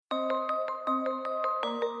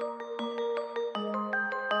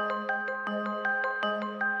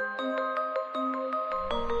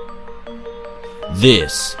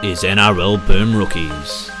This is NRL Boom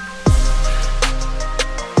Rookies.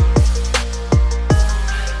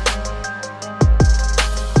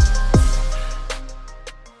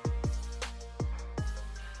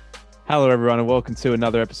 Hello everyone and welcome to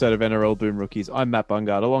another episode of NRL Boom Rookies. I'm Matt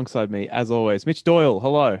Bungard. Alongside me, as always, Mitch Doyle.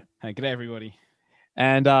 Hello. Hey, g'day everybody.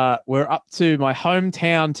 And we're up to my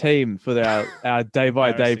hometown team for our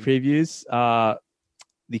day-by-day previews.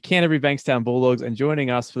 The Canterbury Bankstown Bulldogs, and joining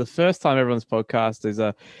us for the first time ever on this podcast is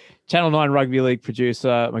a Channel 9 Rugby League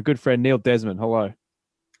producer, my good friend Neil Desmond. Hello.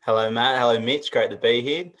 Hello, Matt. Hello, Mitch. Great to be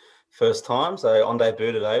here. First time, so on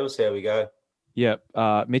debut today. We'll see how we go. Yep.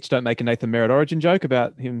 Mitch, don't make a Nathan Merritt origin joke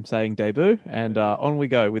about him saying debut, and on we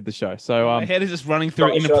go with the show. So my head is just running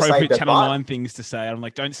through inappropriate Channel 9 things to say. I'm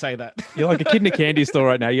like, don't say that. You're like a kid in a candy store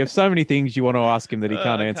right now. You have so many things you want to ask him that he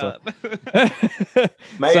can't answer.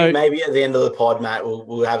 Maybe at the end of the pod, Matt,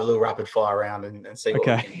 we'll have a little rapid fire round and see what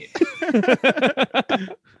we can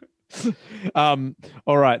hit.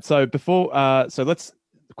 All right. So before, so let's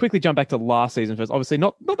quickly jump back to last season first. Obviously,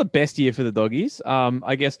 not the best year for the Doggies.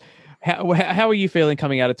 I guess. How are you feeling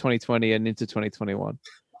coming out of 2020 and into 2021?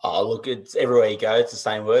 Oh, look, it's everywhere you go. It's the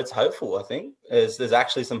same words. Hopeful, I think. There's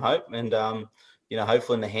actually some hope, and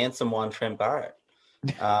hopefully in the handsome one, Trent Barrett.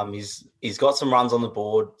 He's got some runs on the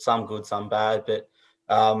board, some good, some bad, but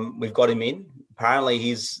we've got him in. Apparently,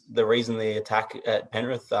 he's the reason the attack at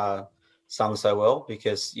Penrith sung so well,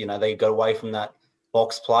 because they got away from that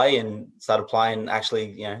box play and started playing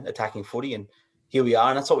actually attacking footy, and here we are,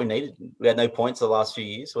 and that's what we needed. We had no points the last few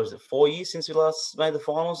years. What is it, 4 years since we last made the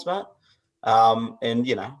finals, Matt?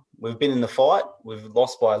 We've been in the fight. We've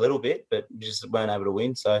lost by a little bit, but we just weren't able to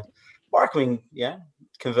win. So I reckon we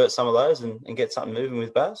convert some of those and get something moving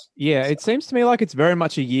with Baz. Yeah, it seems to me like it's very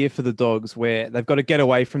much a year for the Dogs where they've got to get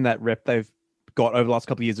away from that rep they've got over the last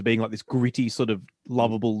couple of years of being like this gritty sort of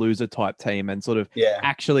lovable loser type team, and sort of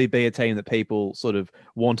actually be a team that people sort of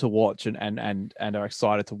want to watch and are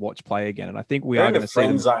excited to watch play again. And I think we are going to see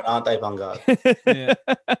friend zone, aren't they, Bungard?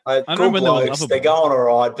 Good blokes, they're going all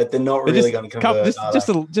right, but they're not really going to convert.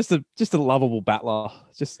 Just a lovable battler,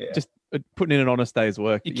 just putting in an honest day's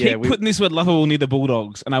work. You keep putting this word lovable near the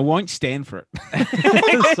Bulldogs, and I won't stand for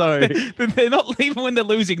it. So they're not leaving when they're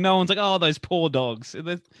losing. No one's like, oh, those poor dogs.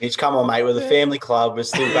 Mitch, come on, mate. We're the family club. We're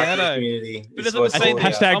still back in the community.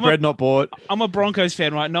 Hashtag bread not bought. I'm a Broncos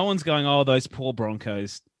fan, right? No one's going, oh, those poor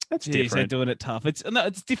Broncos. That's different. They're doing it tough. It's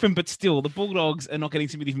different, but still, the Bulldogs are not getting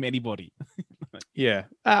sympathy from anybody. Yeah.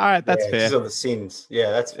 All right, that's fair. These are the sins.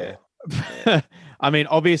 Yeah, that's fair. I mean,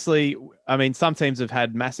 obviously, some teams have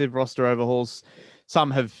had massive roster overhauls.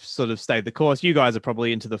 Some have sort of stayed the course. You guys are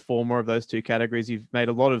probably into the former of those two categories. You've made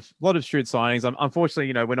a lot of shrewd signings.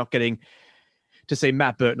 Unfortunately, we're not getting to see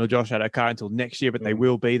Matt Burton or Josh Adokar until next year, but they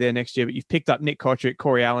will be there next year. But you've picked up Nick Kotrick,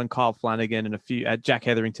 Corey Allen, Kyle Flanagan, and a few Jack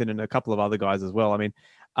Hetherington and a couple of other guys as well. I mean,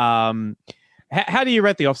 how do you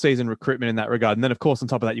rate the off-season recruitment in that regard? And then, of course, on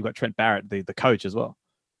top of that, you've got Trent Barrett, the coach as well.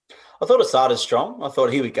 I thought it started strong. I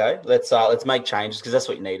thought, here we go. Let's make changes, because that's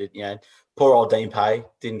what you needed. Poor old Dean Pay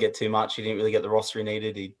didn't get too much. He didn't really get the roster he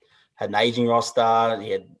needed. He had an aging roster. He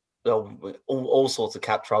had all sorts of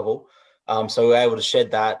cap trouble. So we were able to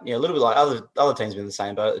shed that. A little bit like other teams have been the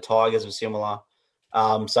same boat. The Tigers were similar.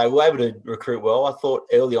 So we were able to recruit well. I thought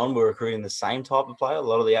early on we were recruiting the same type of player, a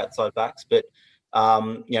lot of the outside backs. But,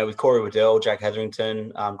 with Corey Waddell, Jack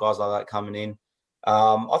Hetherington, guys like that coming in,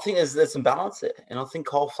 I think there's some balance there. And I think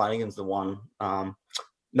Kyle Flanagan's the one,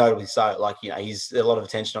 notably so. He's a lot of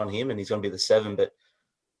attention on him, and he's going to be the 7. But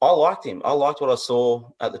I liked him. I liked what I saw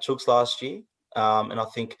at the Chooks last year. And I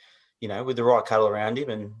think, with the right cattle around him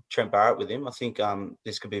and Trent Barrett with him, I think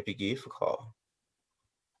this could be a big year for Kyle.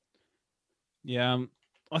 Yeah,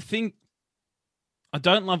 I think I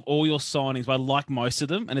don't love all your signings, but I like most of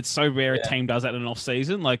them, and it's so rare a team does that in an off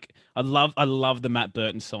season. Like I love the Matt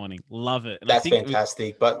Burton signing, love it. And that's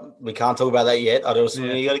fantastic, but we can't talk about that yet.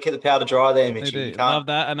 You got to keep the powder dry there, Mitch. You can't love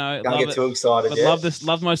that. I know. Can't get too excited. But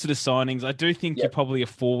love most of the signings. I do think you're probably a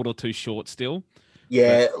forward or two short still.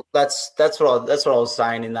 Yeah, that's what I was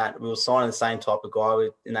saying, in that we were signing the same type of guy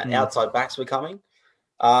in that outside backs were coming.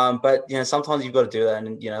 But sometimes you've got to do that,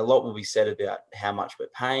 and a lot will be said about how much we're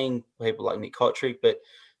paying people like Nick Kotrick. But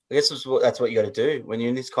I guess that's what you got to do when you're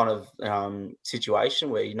in this kind of situation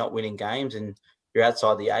where you're not winning games and you're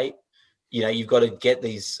outside the 8. You've got to get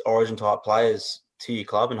these Origin type players to your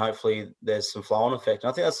club, and hopefully there's some flow-on effect.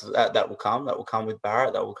 And I think that will come. That will come with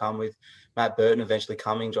Barrett. That will come with Matt Burton eventually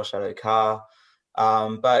coming. Josh Adokar.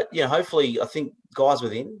 But hopefully, I think guys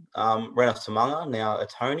within Renouf Tamunga, now a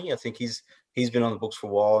Tony, I think he's he's been on the books for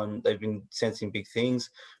a while, and they've been sensing big things.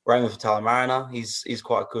 Raymond Fatala-Mariner, he's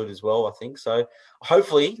quite good as well, I think. So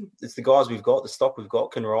hopefully, it's the guys we've got, the stock we've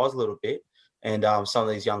got, can rise a little bit, and some of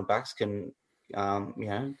these young backs can,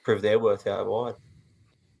 prove their worth out wide.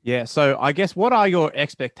 Yeah. So I guess what are your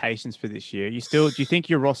expectations for this year? Do you think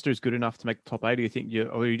your roster is good enough to make the top 8?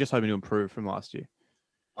 Or are you just hoping to improve from last year?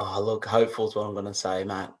 Oh, look, hopeful is what I'm going to say,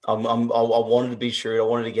 Matt. I wanted to be shrewd. I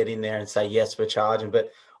wanted to get in there and say, yes, we're charging. But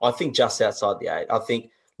I think just outside the 8. I think,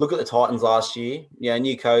 look at the Titans last year. Yeah,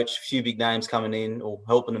 new coach, a few big names coming in, or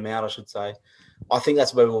helping them out, I should say. I think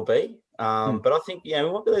that's where we'll be. But I think, we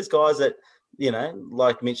might be those guys that,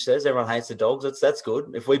 like Mitch says, everyone hates the Dogs. That's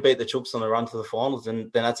good. If we beat the Chooks on the run to the finals, then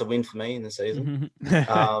that's a win for me in the season.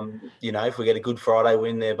 If we get a Good Friday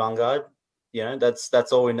win there, Bungard,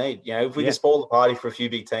 that's all we need. If we can spoil the party for a few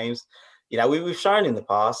big teams, we've shown in the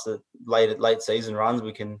past that late season runs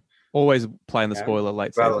we can always play in the spoiler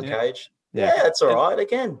late season. Rattle the cage. Yeah, that's all right.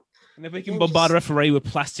 Again, and if we can bombard a referee with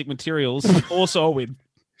plastic materials, also a win.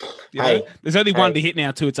 There's only one to hit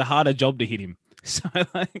now too. It's a harder job to hit him.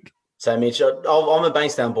 So Mitch, I'm a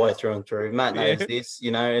Bankstown boy through and through. Matt knows this,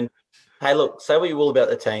 and hey, look, say what you will about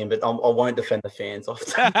the team, but I won't defend the fans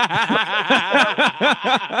often.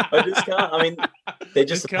 I just can't. I mean, they're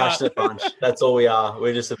just a passionate bunch. That's all we are.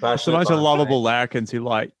 We're just a passionate bunch. It's a bunch of lovable larrikins who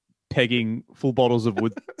like pegging full bottles of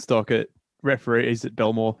Woodstock at referees at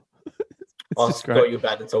Belmore. I thought you were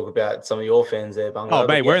about to talk about some of your fans there, Bungo. Oh,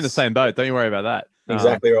 mate, we're in the same boat. Don't you worry about that.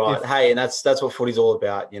 Exactly right. Hey, and that's what footy's all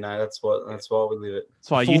about. That's why we live it. That's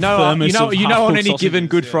why on any given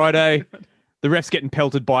Good Friday, the ref's getting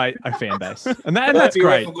pelted by a fan base, and that's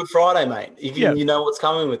great. For Good Friday, mate. You know what's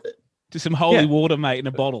coming with it. Just some holy water, mate, in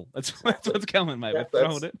a bottle. That's what's coming, mate. We're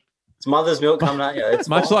throwing it. It's mother's milk coming at you. It's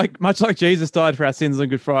much like Jesus died for our sins on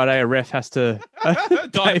Good Friday. A ref has to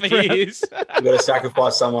die for his. You've got to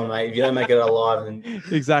sacrifice someone, mate. If you don't make it alive, then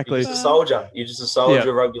exactly, you're just a soldier. You're just a soldier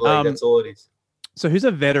of rugby league. That's all it is. So who's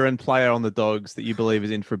a veteran player on the Dogs that you believe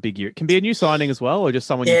is in for a big year? It can be a new signing as well, or just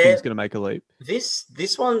someone you think is going to make a leap? This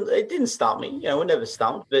one, it didn't stump me. We're never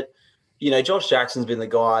stumped. But, Josh Jackson's been the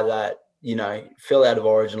guy that, fell out of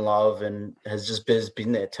Origin love and has just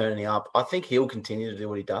been there turning up. I think he'll continue to do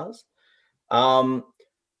what he does. I'm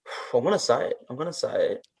going to say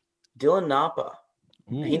it. Dylan Napa,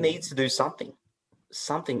 he needs to do something,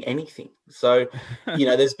 anything. So,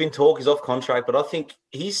 there's been talk he's off contract, but I think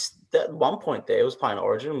he's at one point there was playing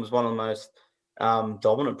Origin, was one of the most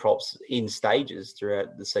dominant props in stages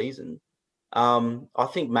throughout the season. I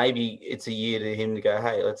think maybe it's a year to him to go,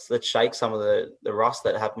 hey, let's shake some of the rust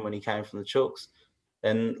that happened when he came from the Chooks,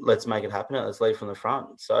 and let's make it happen. Let's lead from the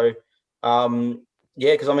front. So, because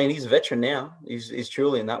he's a veteran now. He's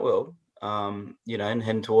truly in that world, and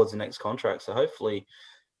heading towards the next contract. So hopefully,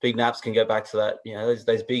 Big Naps can go back to that.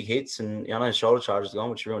 Those big hits, and I know shoulder charges gone,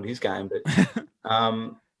 which ruined his game, but.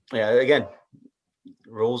 Again,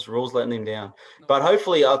 rules letting him down. But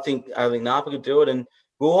hopefully, I think Napa could do it, and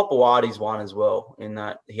Will Hopewadi's one as well. In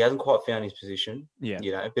that he hasn't quite found his position. Yeah,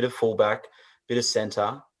 a bit of fullback, bit of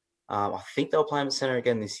centre. I think they'll play him at centre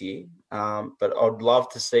again this year. But I'd love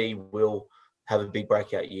to see Will have a big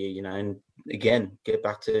breakout year. And again get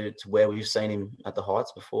back to where we've seen him at the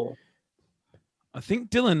heights before. I think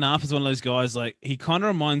Dylan Napa is one of those guys, like, he kind of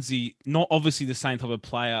reminds me, not obviously the same type of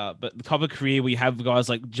player, but the type of career we have guys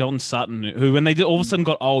like John Sutton, who when they all of a sudden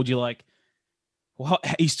got old, you're like, well,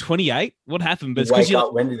 he's 28? What happened? But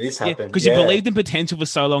when did this happen? Because you believed in potential for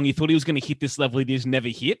so long, you thought he was going to hit this level, he just never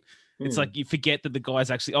hit. It's like you forget that the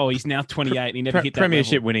guy's actually, he's now 28 and he never hit that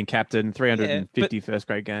Premiership level. winning captain, 350 first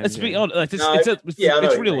grade games. Let's be honest,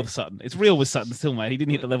 it's real with Sutton. It's real with Sutton still, mate. He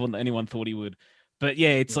didn't hit the level that anyone thought he would. But yeah,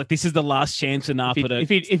 it's like this is the last chance for Napa to. If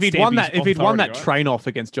he'd won that train off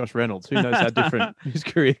against Josh Reynolds, who knows how different his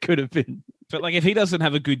career could have been. But like, if he doesn't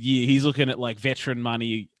have a good year, he's looking at like veteran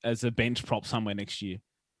money as a bench prop somewhere next year.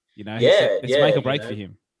 It's make or break for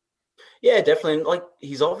him. Yeah, definitely. And like,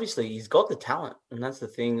 he's got the talent, and that's the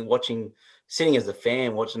thing. Sitting as a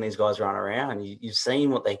fan, watching these guys run around, you've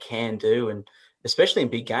seen what they can do, and especially in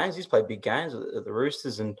big games. He's played big games at the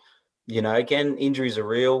Roosters, and. Again, injuries are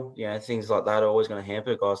real. Things like that are always going to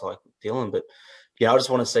hamper guys like Dylan. But, I just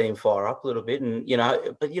want to see him fire up a little bit. And,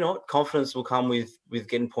 but you know what? Confidence will come with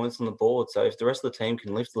getting points on the board. So if the rest of the team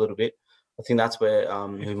can lift a little bit, I think that's where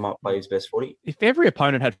he might play his best footy. If every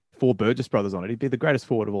opponent had 4 Burgess brothers on it, he'd be the greatest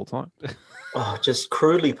forward of all time. Just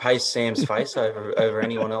crudely paste Sam's face over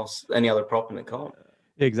anyone else, any other prop in the comp.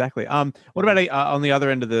 Exactly. What about on the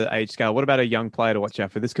other end of the age scale? What about a young player to watch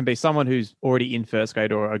out for? This can be someone who's already in first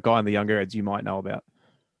grade or a guy in the younger age you might know about.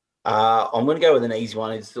 I'm going to go with an easy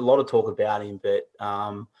one. It's a lot of talk about him, but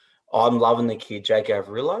I'm loving the kid, Jake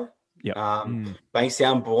Averillo. Yep.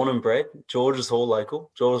 Bankstown, born and bred, Georges Hall local,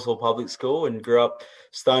 Georges Hall Public School, and grew up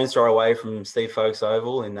stone's throw away from Steve Folkes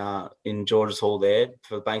Oval in Georges Hall there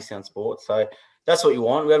for Bankstown Sports. So that's what you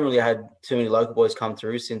want. We haven't really had too many local boys come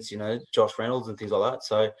through since, Josh Reynolds and things like that.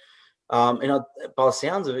 So, by the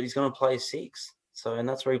sounds of it, he's going to play 6. So, and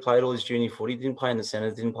that's where he played all his junior footy. Didn't play in the centre,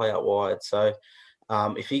 didn't play out wide. So,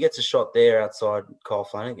 if he gets a shot there outside Kyle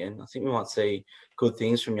Flanagan, I think we might see good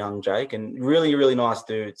things from young Jake. And really, really nice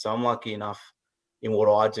dude. So I'm lucky enough in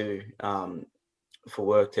what I do for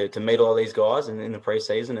work to meet all these guys and in the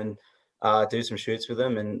preseason and do some shoots with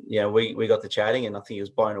them. And, we got to chatting, and I think he was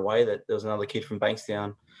blown away that there was another kid from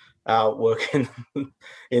Bankstown working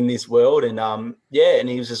in this world. And, and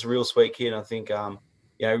he was just a real sweet kid. I think,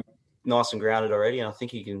 nice and grounded already, and I think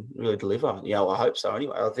he can really deliver. I hope so.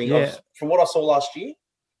 Anyway, I think from what I saw last year,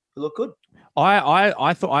 he looked good.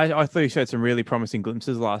 I thought he showed some really promising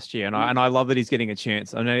glimpses last year, and I love that he's getting a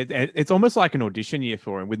chance. I mean, it's almost like an audition year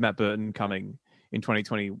for him with Matt Burton coming in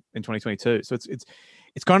 2020 and 2022. So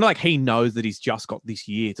it's kind of like he knows that he's just got this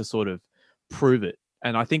year to sort of prove it,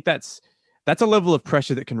 and I think that's a level of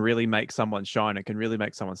pressure that can really make someone shine. It can really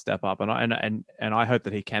make someone step up. And I hope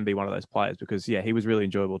that he can be one of those players because, he was really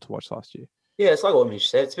enjoyable to watch last year. Yeah, it's like what Mitch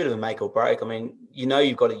said. It's a bit of a make or break. I mean,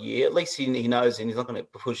 you've got a year. At least he knows, and he's not going to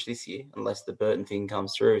push this year unless the Burton thing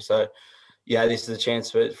comes through. So, this is a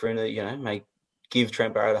chance for him to, give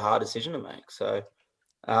Trent Barrett a hard decision to make. So,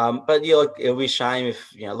 but, it'll be a shame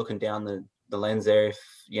if, looking down the lens there, if,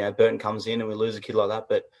 Burton comes in and we lose a kid like that.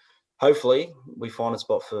 But hopefully we find a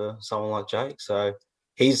spot for someone like Jake. So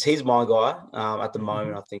he's my guy. At the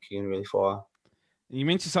moment, I think he can really fire. You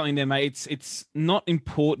mentioned something there, mate. It's not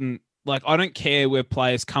important. Like, I don't care where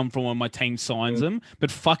players come from when my team signs them, but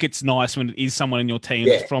fuck, it's nice when it is someone in your team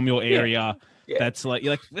that's from your area. Yeah. That's like,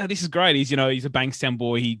 you're like, oh, this is great. He's, he's a Bankstown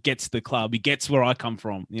boy. He gets the club. He gets where I come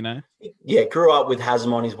from, Yeah, grew up with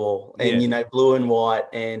Haslam on his wall and, blue and white.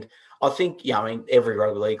 And I think, every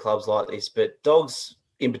rugby league club's like this, but Dogs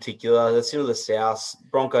in particular, that's the South.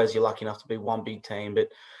 Broncos, you're lucky enough to be one big team, but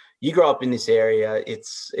you grow up in this area,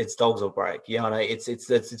 it's Dogs or break.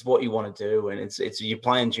 It's what you want to do, and it's you're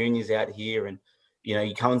playing juniors out here, and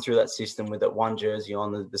you're coming through that system with that one jersey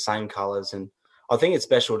on the same colours, and I think it's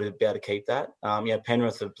special to be able to keep that.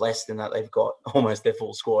 Penrith are blessed in that they've got almost their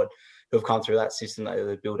full squad who have come through that system that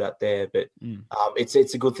they built out there. But it's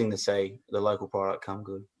a good thing to see the local product come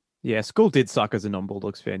good. Yeah, school did suck as a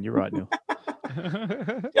non-Bulldogs fan. You're right, Neil.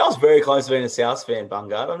 I was very close to being a South fan,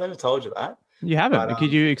 Bungard. I've never told you that. You haven't. But,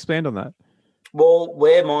 could you expand on that? Well,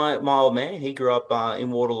 where my old man, he grew up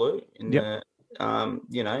in Waterloo, in the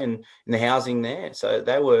in the housing there. So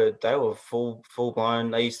they were full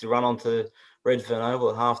blown. They used to run onto Redfern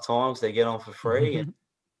Oval at half times. They get on for free, and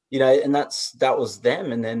and that was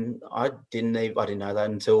them. And then I didn't know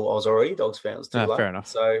that until I was already a Dogs fan. It was too late. Fair enough.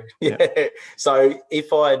 So so if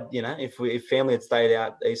if family had stayed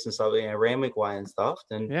out eastern suburb, Randwick way and stuff,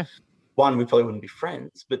 then one, we probably wouldn't be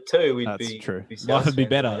friends, but two, we'd be true. Life would be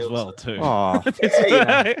better as well, too. Oh,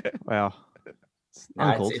 wow.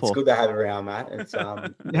 It's good to have around, Matt.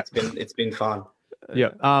 It's been fun. Yeah.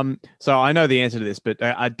 So I know the answer to this, but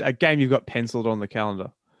a game you've got penciled on the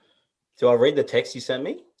calendar. Do I read the text you sent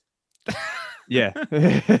me? Yeah. What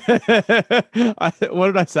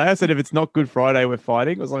did I say? I said if it's not Good Friday, we're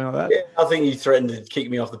fighting or something like that. Yeah, I think you threatened to kick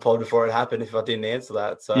me off the pod before it happened if I didn't answer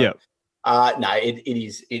that. So yeah. No, it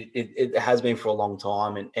is. It has been for a long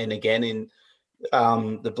time, and again in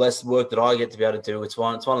the blessed work that I get to be able to do, it's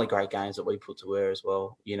one of the great games that we put to wear as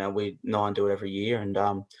well. We do it every year, and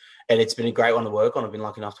it's been a great one to work on. I've been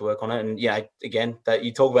lucky enough to work on it, and again, that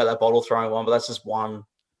you talk about that bottle throwing one, but that's just one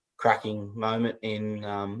cracking moment in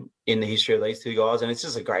the history of these two guys, and it's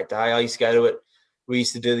just a great day. I used to go to it. We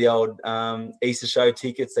used to do the old Easter show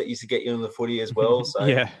tickets that used to get you in the footy as well. So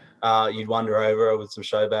you'd wander over with some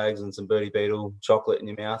show bags and some Birdie Beetle chocolate in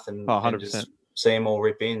your mouth and, 100%. And just see them all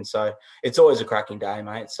rip in. So it's always a cracking day,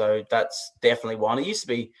 mate. So that's definitely one. It used to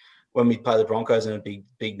be when we play the Broncos in a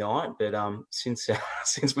big night, but since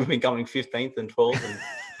we've been coming 15th and 12th, and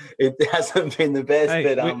it hasn't been the best.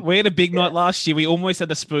 Hey, but we had a big night last year. We almost had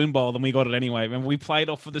the spoon bowl, and we got it anyway. When we played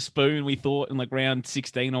off for the spoon, we thought in like round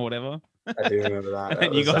 16 or whatever. I do remember that.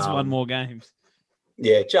 And you guys won more games.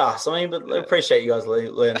 Yeah, but I appreciate you guys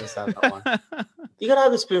learning that one. You got to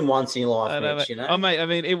have the spoon once in your life, Mitch, Oh, mate, I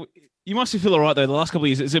mean, you must feel all right, though. The last couple of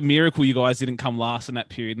years, it's a miracle you guys didn't come last in that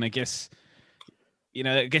period. And I guess,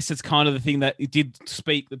 it's kind of the thing that it did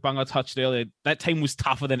speak, that Bunga touched earlier. That team was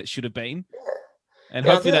tougher than it should have been. And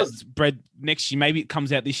hopefully that's bred next year. Maybe it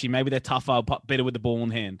comes out this year. Maybe they're tougher, better with the ball in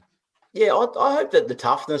hand. Yeah, I hope that the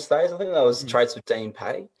toughness stays. I think that was traits with Dean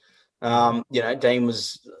Pay. Dean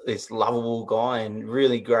was this lovable guy and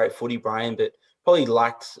really great footy brain, but probably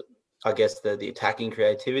lacked, I guess, the attacking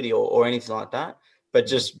creativity or anything like that. But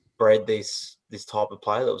just bred this type of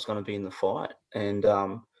player that was going to be in the fight. And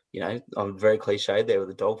I'm very cliched there with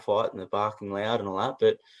the dog fight and the barking loud and all that,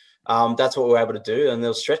 but that's what we were able to do. And there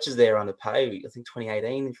were stretches there under pay. I think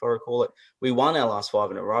 2018, if I recall it, we won our last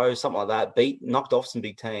 5 in a row, something like that. Knocked off some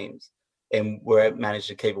big teams, and we managed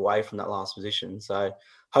to keep away from that last position. So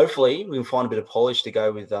hopefully we can find a bit of polish to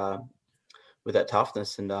go with that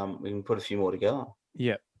toughness, and we can put a few more together.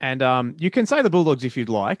 Yeah, and you can say the Bulldogs if you'd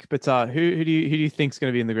like, but who do you think is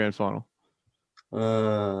going to be in the grand final?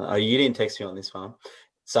 You didn't text me on this one,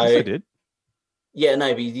 so Yes, I did. Yeah,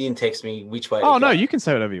 no, but you didn't text me which way. Oh no, you can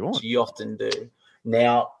say whatever you want. You often do.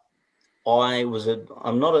 Now, we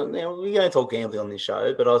don't talk gambling on this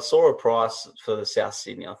show, but I saw a price for the South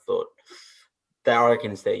Sydney. I thought, I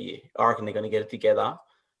reckon it's their year. I reckon they're going to get it together.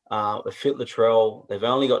 They fit Latrell. They've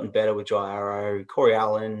only gotten better with Jai Arrow. Corey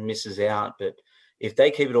Allen misses out, but if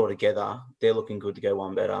they keep it all together, they're looking good to go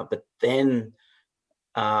one better. But then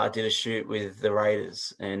I did a shoot with the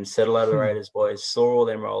Raiders and settled out of the Raiders boys, saw all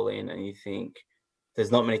them roll in, and you think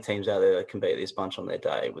there's not many teams out there that can beat this bunch on their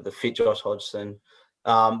day with the fit Josh Hodgson.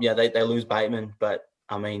 They lose Bateman, but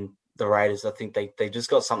I mean, the Raiders, I think they just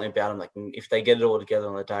got something about them. If they get it all together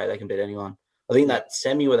on the day, they can beat anyone. I think that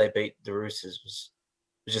semi where they beat the Roosters was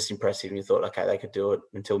just impressive, and you thought, okay, they could do it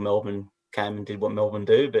until Melbourne came and did what Melbourne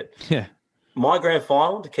do. But yeah, my grand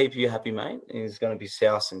final, to keep you happy, mate, is going to be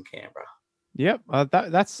South and Canberra. Yep,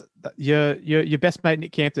 that's your best mate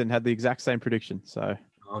Nick Campton had the exact same prediction. So,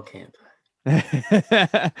 Campton.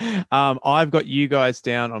 I've got you guys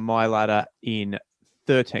down on my ladder in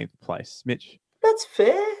 13th place, Mitch. That's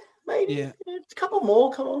fair, maybe. Yeah. A couple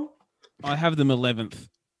more. Come on. I have them 11th.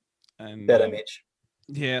 And Better, Mitch.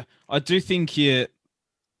 Yeah, I do think here,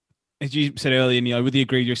 as you said earlier, with the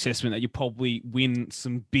agreed assessment that you probably win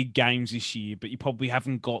some big games this year, but you probably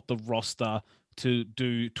haven't got the roster to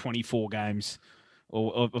do 24 games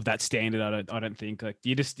or of that standard. I don't think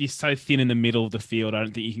you're so thin in the middle of the field. I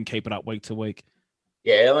don't think you can keep it up week to week.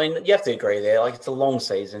 Yeah, I mean, you have to agree there. It's a long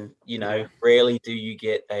season. Rarely do you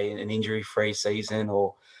get an injury-free season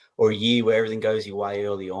or a year where everything goes your way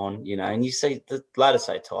early on. And you see the ladder's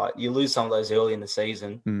so tight. You lose some of those early in the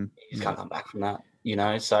season, you just can't come back from that.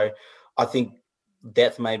 So I think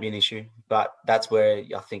depth may be an issue, but that's where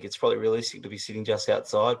I think it's probably realistic to be sitting just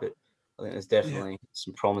outside. But I think there's definitely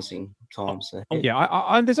some promising times.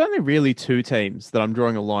 Yeah, there's only really 2 teams that I'm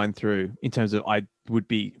drawing a line through in terms of I would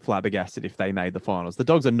be flabbergasted if they made the finals. The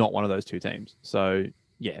Dogs are not one of those 2 teams. So,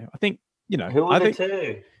 yeah, I think, Who are the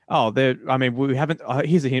 2? Oh, we haven't,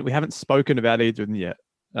 here's a hint, we haven't spoken about either of them yet.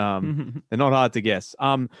 They're not hard to guess.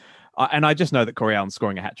 And I just know that Corey Allen's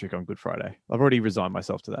scoring a hat-trick on Good Friday. I've already resigned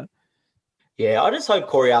myself to that. Yeah, I just hope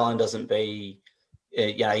Corey Allen doesn't be...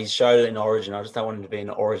 he's showed it in Origin. I just don't want him to be an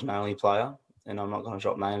Origin-only player, and I'm not going to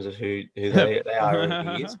drop names of who they are or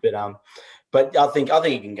who he is. But I think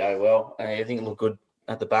he can go well. I think it looked good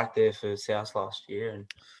at the back there for South last year. And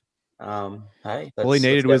all he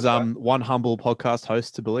needed was one humble podcast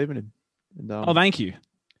host to believe in him. And, thank you.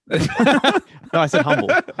 No, I said humble.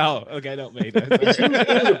 Oh, okay, not me.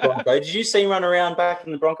 Did you see him run around back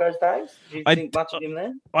in the Broncos days? Did you think much of him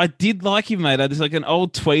then? I did like him, mate. There's an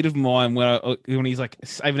old tweet of mine when he's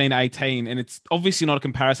 17, 18, and it's obviously not a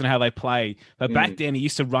comparison to how they play. But back then, he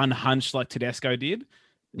used to run hunched like Tedesco did.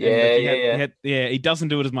 Yeah. He doesn't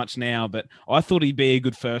do it as much now, but I thought he'd be a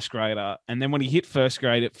good first grader. And then when he hit first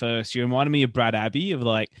grade at first, you reminded me of Brad Abbey of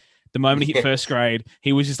the moment he hit first grade,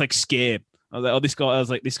 he was just scared. I was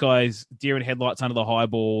like, this guy's deer in headlights under the high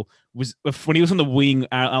ball. When he was on the wing,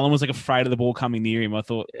 Alan was afraid of the ball coming near him. I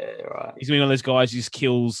thought, he's one of those guys who just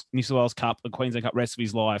kills New South Wales Cup, the Queensland Cup rest of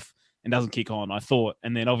his life and doesn't kick on, I thought.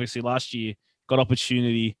 And then obviously last year got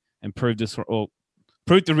opportunity and proved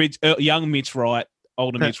the young Mitch right,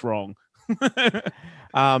 older Mitch wrong.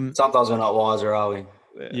 Sometimes we're not wiser, are we?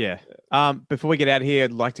 Yeah. Before we get out of here,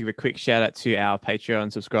 I'd like to give a quick shout out to our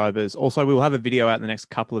Patreon subscribers. Also, we will have a video out in the next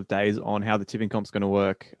couple of days on how the tipping comp's going to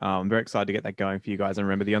work. I'm very excited to get that going for you guys. And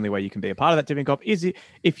remember, the only way you can be a part of that tipping comp is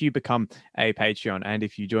if you become a Patreon. And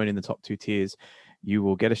if you join in the top 2 tiers, you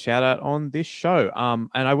will get a shout out on this show. And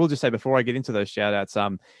I will just say before I get into those shout outs,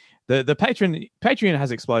 the Patreon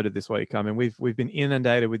has exploded this week. I mean, we've been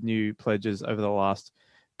inundated with new pledges over the last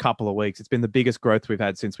couple of weeks. It's been the biggest growth we've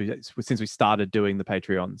had since we started doing the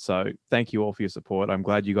Patreon. So thank you all for your support. I'm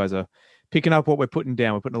glad you guys are picking up what we're putting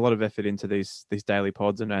down. We're putting a lot of effort into these daily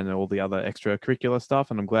pods and all the other extracurricular stuff.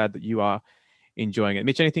 And I'm glad that you are enjoying it.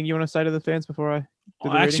 Mitch, anything you want to say to the fans before I do the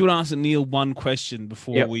I actually reading? want to ask Neil one question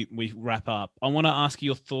before Yep. we wrap up. I want to ask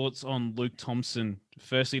your thoughts on Luke Thompson.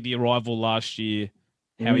 Firstly, the arrival last year,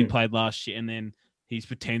 how he played last year, and then his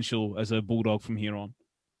potential as a Bulldog from here on.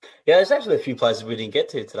 Yeah, there's actually a few places we didn't get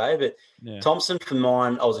to today, but Yeah. Thompson, for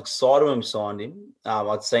mine, I was excited when we signed him.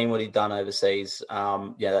 I'd seen what he'd done overseas.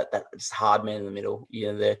 That's hard man in the middle.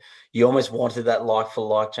 You almost wanted that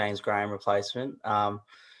like-for-like James Graham replacement.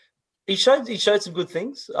 He showed some good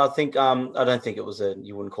things. I think I don't think it was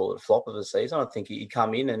you wouldn't call it a flop of a season. I think he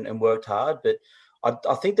come in and worked hard, but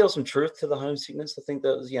I think there was some truth to the homesickness. I think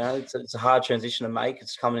that was, it's a hard transition to make.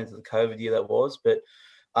 It's coming into the COVID year that was, but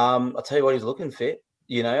I'll tell you what, he's looking fit.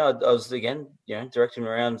 I was again, directing him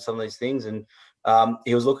around some of these things, and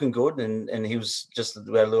he was looking good, and he was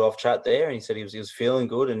we had a little off chat there, and he said he was feeling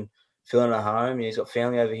good and feeling at home. He's got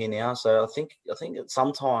family over here now, so I think that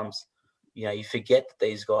sometimes, you forget that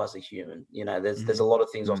these guys are human. There's a lot of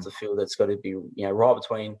things off the field that's got to be, right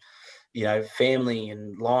between, family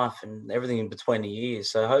and life and everything in between the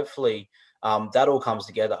years. So hopefully that all comes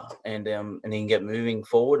together and he can get moving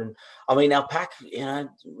forward. And I mean, our pack, I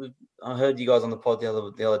heard you guys on the pod the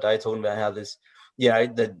other day talking about how this,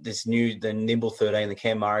 the nimble 13, the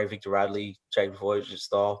Cam Murray, Victor Radley, Jake Voyager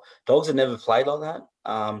style dogs have never played like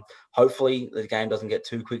that. Hopefully the game doesn't get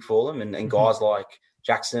too quick for them, and guys like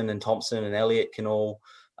Jackson and Thompson and Elliott can all,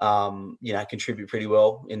 contribute pretty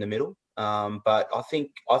well in the middle. But I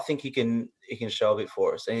think he can show a bit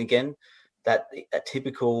for us. And again, that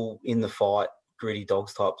typical in the fight, gritty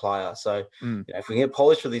dogs type player. So if we can get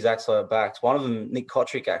polished with these Axo backs, one of them, Nick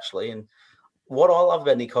Kotrick, actually. And what I love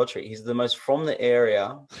about Nick Kotrick, he's the most from the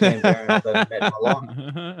area Canberra I've ever met in my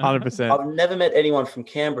life. 100%. I've never met anyone from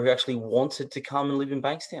Canberra who actually wanted to come and live in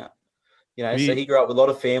Bankstown. So he grew up with a lot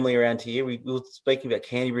of family around here. We were speaking about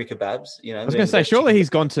Canterbury kebabs. I was going to say, surely he's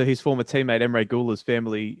gone to his former teammate Emre Gula's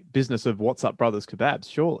family business of What's Up Brothers Kebabs.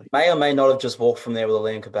 Surely may or may not have just walked from there with a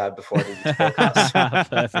lamb kebab before I did this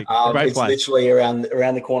podcast. Perfect. It's literally around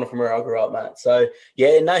the corner from where I grew up, Matt. So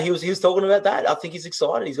yeah, no, he was talking about that. I think he's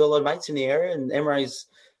excited. He's got a lot of mates in the area, and Emre's.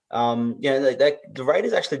 The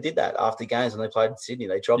Raiders actually did that after games when they played in Sydney.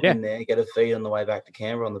 They dropped in there, get a feed on the way back to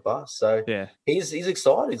Canberra on the bus. So yeah, he's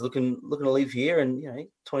excited. He's looking to live here, and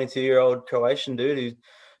 22-year-old Croatian dude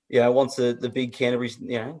who wants the big Canterbury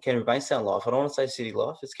Bankstown life. I don't want to say city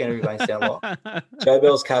life. It's Canterbury Bankstown life. Joe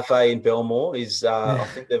Bell's Cafe in Belmore is. I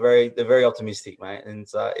think they're very optimistic, mate, and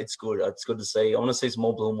it's good. It's good to see. I want to see some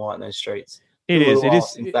more blue and white in those streets. It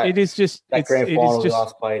is just that grand final we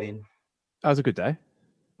last played in. That was a good day.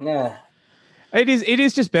 Yeah. It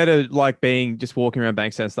is just better, like being just walking around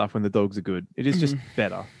Bankstown and stuff when the dogs are good. It is just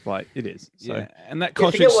better, like it is. So. Yeah, and that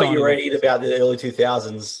forget what you read about the early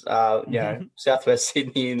 2000s. Southwest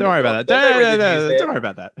Sydney. Don't worry about that. Don't worry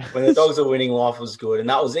about that. When the dogs were winning, life was good, and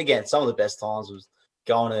that was again some of the best times was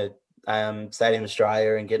going to Stadium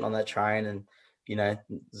Australia and getting on that train, and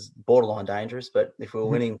it's borderline dangerous, but if we were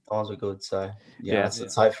winning, times were good. So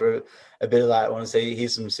let's hope for a bit of that. I want to hear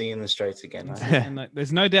some singing in the streets again. And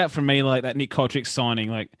there's no doubt from me, like that Nick Kotrick signing,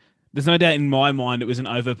 like there's no doubt in my mind it was an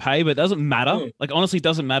overpay, but it doesn't matter. Like honestly, it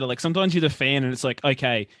doesn't matter. Like sometimes you're the fan and it's like,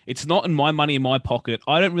 okay, it's not in my money in my pocket.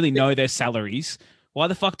 I don't really know their salaries. Why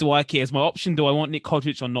the fuck do I care? Is my option, do I want Nick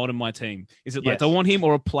Kotrick or not in my team? Is it like, do I want him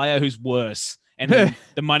or a player who's worse? And then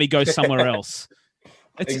the money goes somewhere else.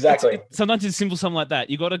 Exactly. Sometimes it's simple, something like that.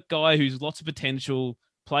 You got a guy who's lots of potential,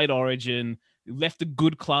 played Origin, left a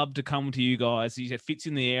good club to come to you guys. He fits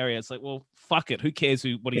in the area. It's like, well, fuck it. Who cares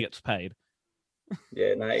what he gets paid?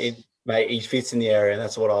 Yeah, no, mate, he fits in the area, and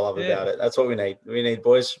that's what I love about it. That's what we need. We need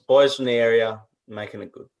boys from the area making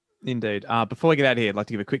it good. Indeed. Before we get out of here, I'd like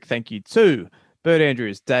to give a quick thank you to Bert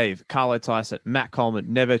Andrews, Dave, Carlo Tyson, Matt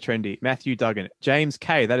Coleman, Never Trendy, Matthew Duggan, James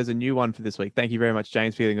K. That is a new one for this week. Thank you very much,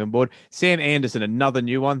 James, for being on board. Sam Anderson, another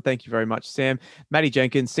new one. Thank you very much, Sam. Matty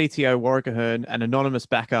Jenkins, CTO, Warwick Ahern, an anonymous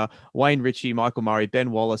backer, Wayne Ritchie, Michael Murray, Ben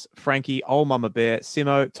Wallace, Frankie, Old Mama Bear,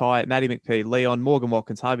 Simo, Ty, Matty McPhee, Leon, Morgan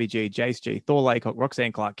Watkins, Harvey G, Jace G, Thor Laycock,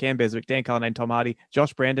 Roxanne Clark, Cam Beswick, Dan Cullinane, Tom Hardy,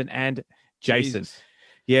 Josh Brandon, and Jason. Jesus.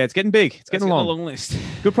 Yeah, it's getting big. It's getting long. A long list.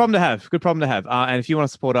 Good problem to have. And if you want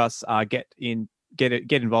to support us, get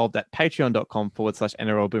involved at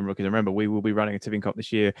patreon.com/NRL Boom Rookies. Remember, we will be running a tipping comp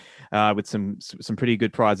this year with some pretty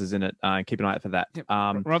good prizes in it. Keep an eye out for that. Yep.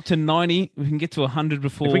 We're up to 90. We can get to 100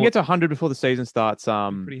 before. If we can get to 100 before the season starts,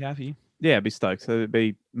 pretty happy. Yeah, I'd be stoked. So it'd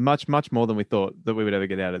be much more than we thought that we would ever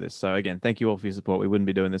get out of this. So again, thank you all for your support. We wouldn't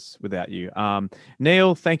be doing this without you.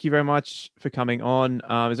 Neil, thank you very much for coming on.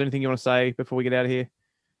 Is there anything you want to say before we get out of here?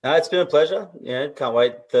 No, it's been a pleasure. Yeah, can't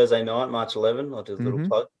wait. Thursday night, March 11. I'll do a little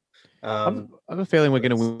plug. I have a feeling we're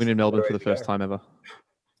going to win in Melbourne for the first time ever.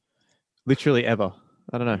 literally ever.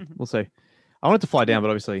 I don't know. We'll see. I wanted to fly down, but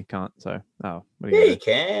obviously can't. So, what are you Yeah, gonna you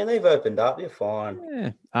can. They've opened up. You're fine.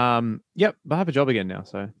 do? Yeah. Yep. But I have a job again now,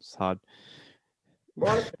 so it's hard.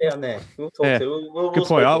 Right down there. We'll talk Yeah. to. We'll Good speak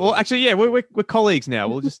point. to Well, them. actually, yeah, we're colleagues now.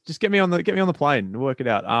 We'll just get me on the plane. We'll work it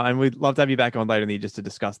out. And we'd love to have you back on later in the year just to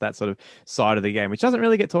discuss that sort of side of the game, which doesn't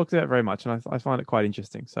really get talked about very much, and I find it quite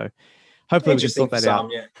interesting. So hopefully we can Interesting sort for that out.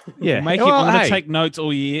 some, yeah. Yeah. Make him, Well, I'm going to hey, take notes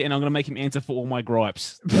all year, and I'm going to make him answer for all my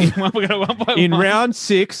gripes. We're gonna one by in one. round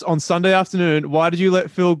 6 on Sunday afternoon, why did you let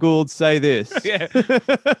Phil Gould say this? Yeah.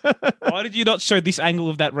 Why did you not show this angle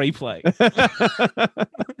of that replay?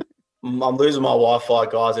 I'm losing my Wi-Fi,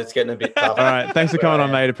 guys. It's getting a bit tough. All right. Thanks for coming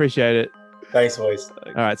on, mate. Appreciate it. Thanks, boys.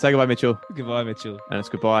 All right. Say goodbye, Mitchell. Goodbye, Mitchell. And it's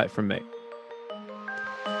goodbye from me.